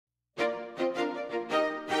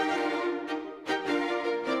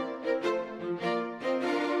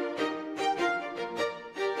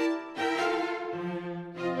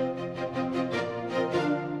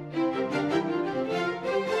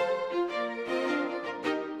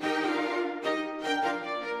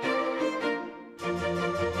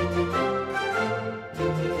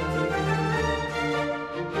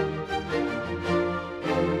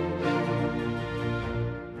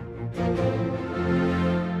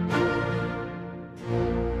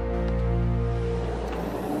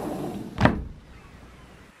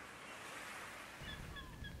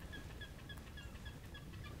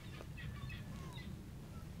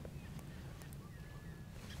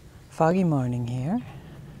Foggy morning here.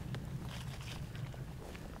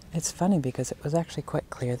 It's funny because it was actually quite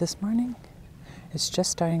clear this morning. It's just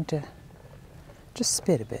starting to just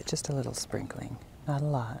spit a bit, just a little sprinkling, not a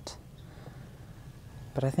lot.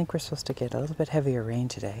 But I think we're supposed to get a little bit heavier rain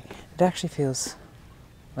today. It actually feels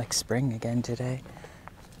like spring again today.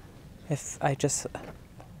 If I just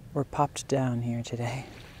were popped down here today,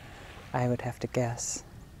 I would have to guess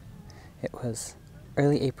it was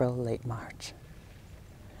early April, late March.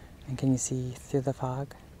 And can you see through the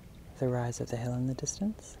fog the rise of the hill in the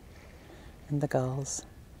distance? And the gulls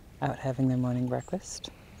out having their morning breakfast.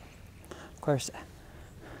 Of course,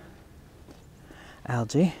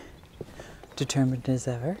 Algae, determined as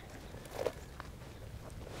ever,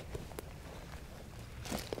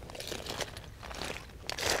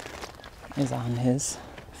 is on his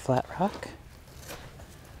flat rock,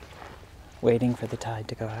 waiting for the tide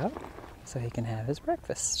to go out so he can have his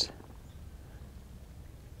breakfast.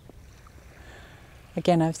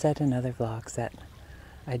 Again, I've said in other vlogs that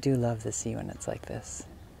I do love the sea when it's like this.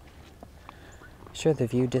 Sure, the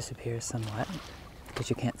view disappears somewhat because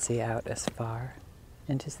you can't see out as far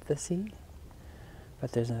into the sea,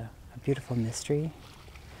 but there's a beautiful mystery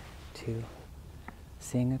to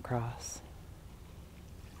seeing across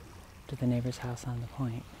to the neighbor's house on the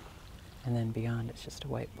point, and then beyond it's just a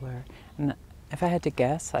white blur. And if I had to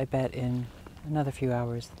guess, I bet in another few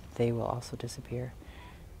hours they will also disappear,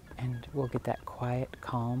 and we'll get that quiet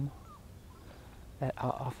calm that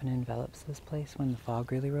often envelops this place when the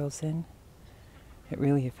fog really rolls in. It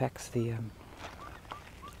really affects the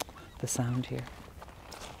sound here.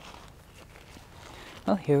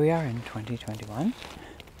 Well, here we are in 2021,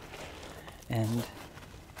 and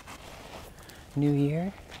new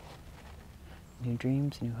year, new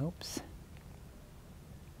dreams, new hopes.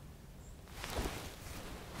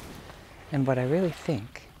 And what I really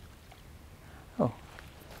think, oh,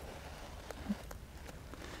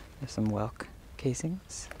 there's some whelk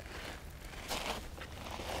casings.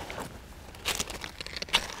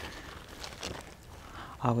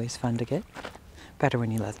 Always fun to get. Better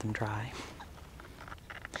when you let them dry.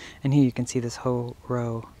 And here you can see this whole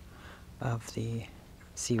row of the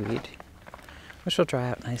seaweed, which will dry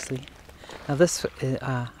out nicely. Now this,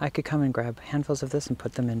 I could come and grab handfuls of this and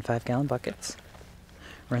put them in 5-gallon buckets,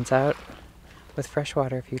 rinse out with fresh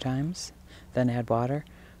water a few times, then add water,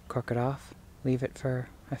 cork it off, leave it for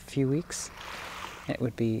a few weeks. It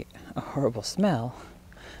would be a horrible smell,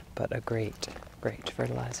 but a great, great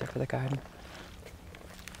fertilizer for the garden.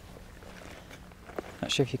 Not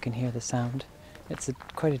sure if you can hear the sound. It's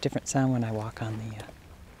quite a different sound when I walk on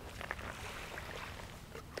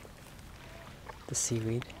the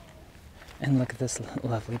seaweed. And look at this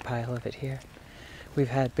lovely pile of it here. We've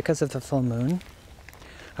had, because of the full moon,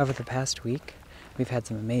 over the past week, we've had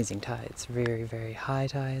some amazing tides. Very, very high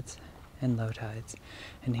tides and low tides.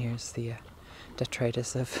 And here's the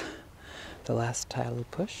detritus of the last tidal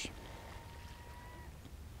push.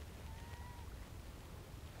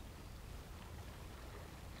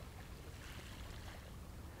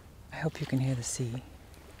 I hope you can hear the sea.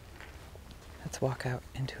 Let's walk out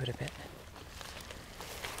into it a bit.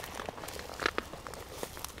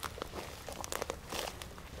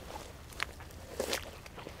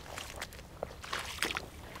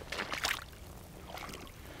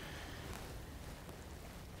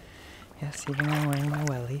 Yes, even though I'm wearing my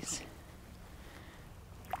wellies.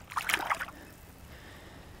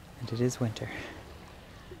 And it is winter.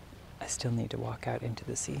 I still need to walk out into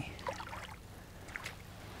the sea.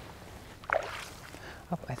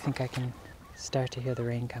 Oh, I think I can start to hear the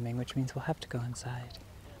rain coming, which means we'll have to go inside.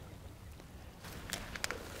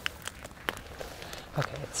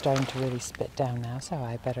 Okay, it's starting to really spit down now, so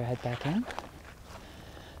I better head back in.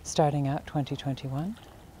 Starting out 2021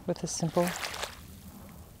 with a simple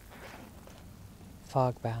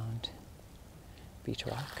fog-bound beach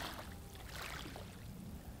walk.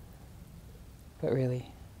 But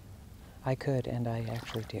really, I could, and I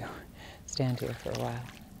actually do, stand here for a while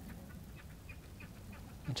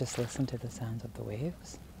and just listen to the sounds of the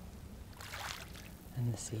waves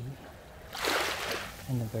and the sea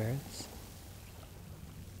and the birds.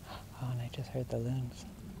 Oh, and I just heard the loons.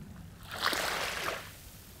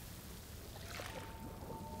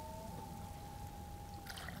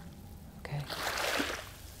 Okay,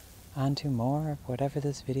 on to more of whatever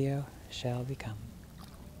this video shall become.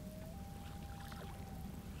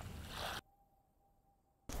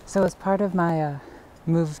 So as part of my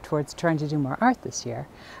move towards trying to do more art this year,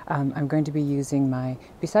 I'm going to be using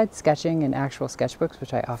besides sketching and actual sketchbooks,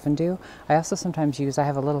 which I often do, I also sometimes I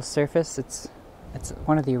have a little Surface. It's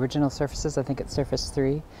one of the original Surfaces. I think it's Surface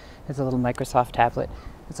 3. It's a little Microsoft tablet.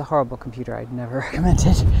 It's a horrible computer, I'd never recommend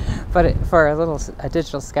it. But for a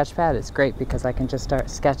digital sketch pad, it's great because I can just start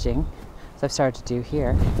sketching. So I've started to do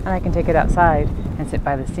here, and I can take it outside and sit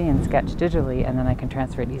by the sea and sketch digitally, and then I can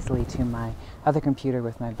transfer it easily to my other computer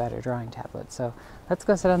with my better drawing tablet. So let's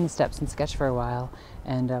go sit on the steps and sketch for a while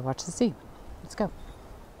and watch the sea. Let's go.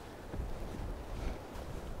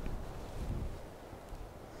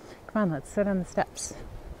 Come on, let's sit on the steps.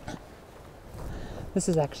 This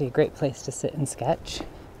is actually a great place to sit and sketch.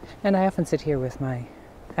 And I often sit here with my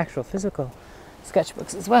actual physical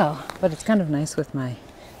sketchbooks as well, but it's kind of nice with my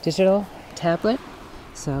digital tablet.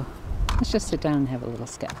 So let's just sit down and have a little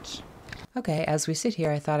sketch. Okay, as we sit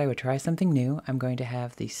here, I thought I would try something new. I'm going to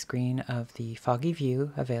have the screen of the Foggy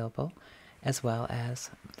view available, as well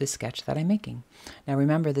as the sketch that I'm making. Now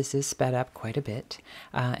remember, this is sped up quite a bit,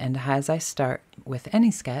 and as I start with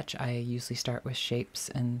any sketch, I usually start with shapes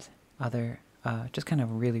and other just kind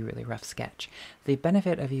of really rough sketch. The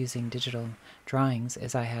benefit of using digital drawings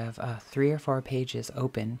is I have 3 or 4 pages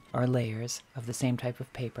open, or layers of the same type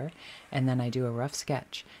of paper, and then I do a rough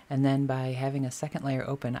sketch, and then by having a second layer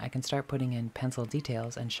open I can start putting in pencil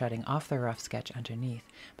details and shutting off the rough sketch underneath.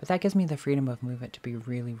 But that gives me the freedom of movement to be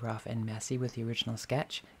really rough and messy with the original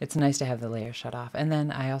sketch. It's nice to have the layers shut off. And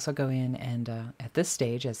then I also go in and at this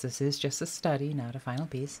stage, as this is just a study, not a final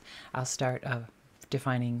piece, I'll start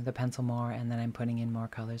defining the pencil more, and then I'm putting in more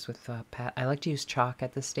colors with I like to use chalk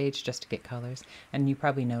at this stage just to get colors, and you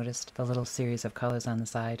probably noticed the little series of colors on the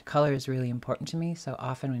side. Color is really important to me, so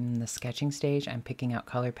often in the sketching stage I'm picking out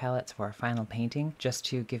color palettes for a final painting just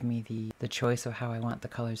to give me the choice of how I want the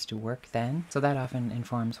colors to work then. So that often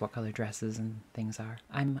informs what color dresses and things are.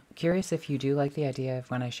 I'm curious if you do like the idea of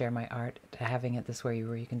when I share my art, having it this way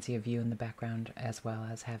where you can see a view in the background as well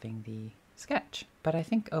as having the sketch. But I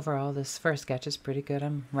think overall this first sketch is pretty good.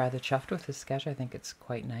 I'm rather chuffed with this sketch. I think it's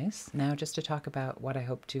quite nice. Now just to talk about what I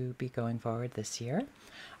hope to be going forward this year.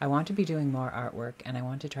 I want to be doing more artwork, and I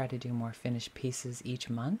want to try to do more finished pieces each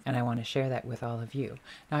month, and I want to share that with all of you.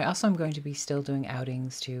 Now I also am going to be still doing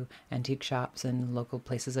outings to antique shops and local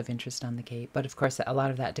places of interest on the Cape, but of course a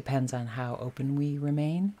lot of that depends on how open we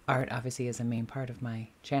remain. Art obviously is a main part of my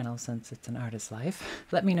channel since it's an artist's life.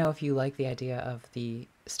 Let me know if you like the idea of the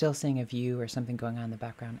still seeing a view or something going on in the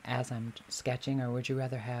background as I'm sketching, or would you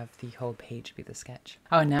rather have the whole page be the sketch?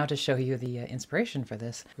 Oh, and now to show you the inspiration for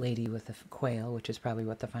this lady with the quail, which is probably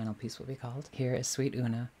what the final piece will be called. Here is sweet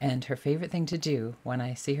Una, and her favorite thing to do when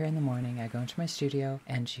I see her in the morning, I go into my studio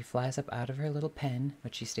and she flies up out of her little pen,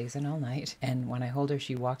 which she stays in all night, and when I hold her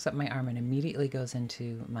she walks up my arm and immediately goes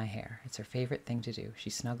into my hair. It's her favorite thing to do.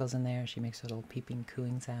 She snuggles in there, she makes little peeping,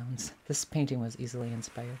 cooing sounds. This painting was easily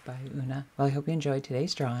inspired by Una. Well, I hope you enjoyed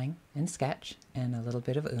today's drawing and sketch and a little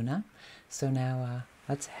bit of Una. So now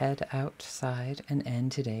let's head outside and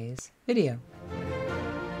end today's video.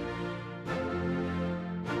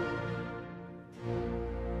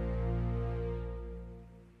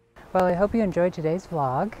 Well, I hope you enjoyed today's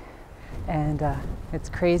vlog, and it's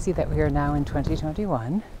crazy that we are now in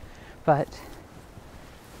 2021, but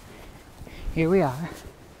here we are.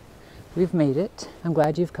 We've made it. I'm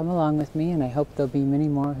glad you've come along with me, and I hope there'll be many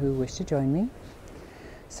more who wish to join me.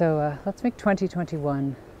 So let's make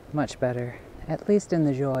 2021 much better, at least in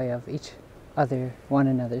the joy of one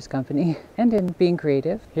another's company and in being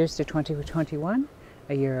creative. Here's to 2021,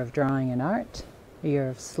 a year of drawing and art, a year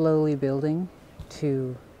of slowly building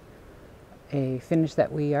to a finish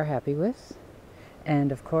that we are happy with,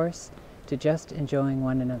 and of course to just enjoying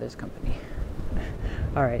one another's company.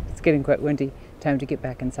 All right, it's getting quite windy. Time to get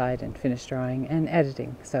back inside and finish drawing and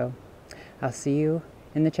editing. So I'll see you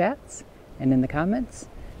in the chats and in the comments.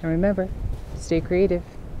 And remember, stay creative.